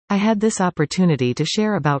I had this opportunity to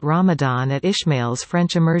share about Ramadan at Ishmael's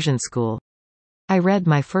French immersion school. I read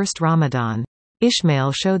my first Ramadan.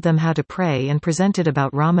 Ishmael showed them how to pray and presented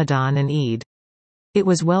about Ramadan and Eid. It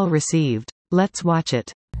was well received. Let's watch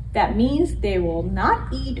it. That means they will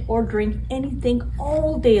not eat or drink anything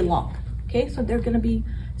all day long. Okay, so they're going to be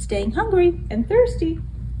staying hungry and thirsty.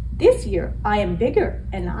 This year, I am bigger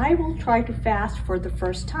and I will try to fast for the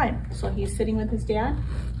first time. So he's sitting with his dad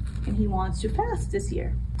and he wants to fast this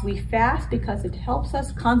year. We fast because it helps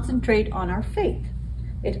us concentrate on our faith.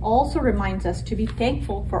 It also reminds us to be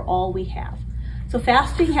thankful for all we have. So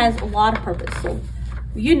fasting has a lot of purpose. So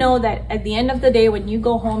you know that at the end of the day, when you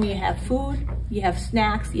go home, you have food, you have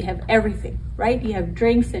snacks, you have everything, right? You have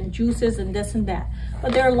drinks and juices and this and that.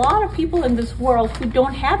 But there are a lot of people in this world who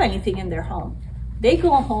don't have anything in their home. They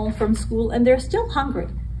go home from school and they're still hungry.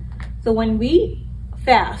 So when we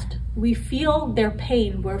fast, we feel their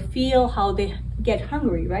pain, we feel how they get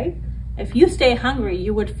hungry, right? If you stay hungry,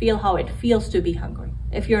 you would feel how it feels to be hungry.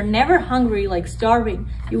 If you're never hungry, like starving,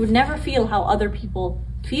 you would never feel how other people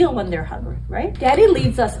feel when they're hungry, right? Daddy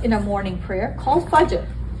leads us in a morning prayer called Fajr.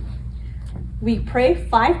 We pray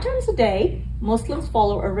 5 times a day. Muslims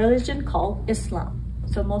follow a religion called Islam.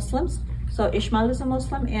 So Muslims, so Ishmael is a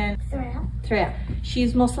Muslim and Threya,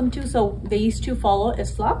 she's Muslim too. So these two follow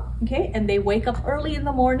Islam, okay? And they wake up early in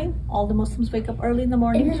the morning. All the Muslims wake up early in the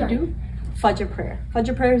morning to do Fajr prayer.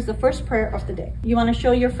 Fajr prayer is the first prayer of the day. You want to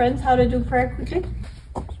show your friends how to do prayer quickly?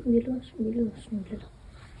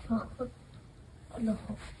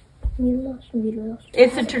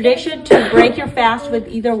 It's a tradition to break your fast with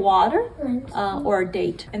either water or a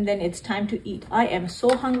date, and then it's time to eat. I am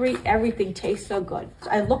so hungry, everything tastes so good.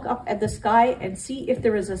 I look up at the sky and see if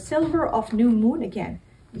there is a silver of new moon again.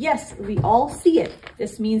 Yes, we all see it.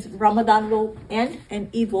 This means Ramadan will end and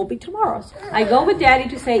Eid will be tomorrow. So I go with Daddy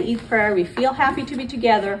to say Eid prayer. We feel happy to be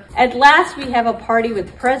together. At last, we have a party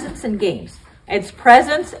with presents and games. It's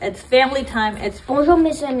presents, it's family time, it's... Bonjour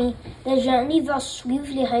mes amis, les jeunes vont suivre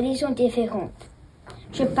les religions différentes.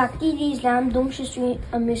 Je pratique l'islam donc je suis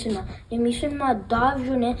un musulman. Les musulmans doivent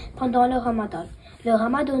jeûner pendant le ramadan. Le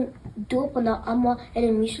ramadan dure pendant un mois et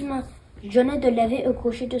les musulmans jeûnent de lever au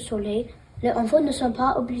coucher du soleil. Les enfants ne sont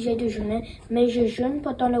pas obligés de jeûner, mais je jeûne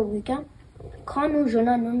pendant le week-end. Quand nous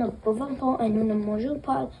jeûnons, nous ne buvons pas et nous ne mangeons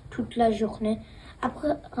pas toute la journée.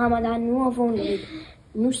 Après ramadan, nous avons l'Eid.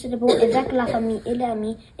 Nous célébrons avec la famille et les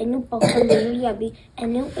amis et nous portons des jolis habits et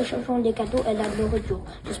nous échangeons des cadeaux et la nourriture.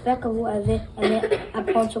 J'espère que vous avez aimé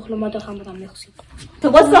apprendre sur le mois de Ramadan. Merci. So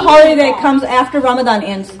what's the holiday that comes after Ramadan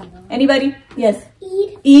ends? Anybody? Yes.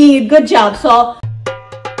 Eid. Eid. Good job. So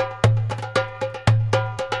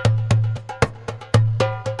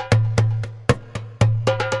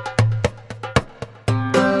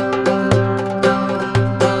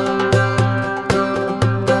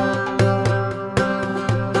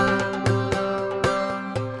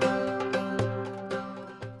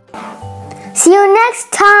see you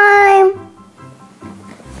next time!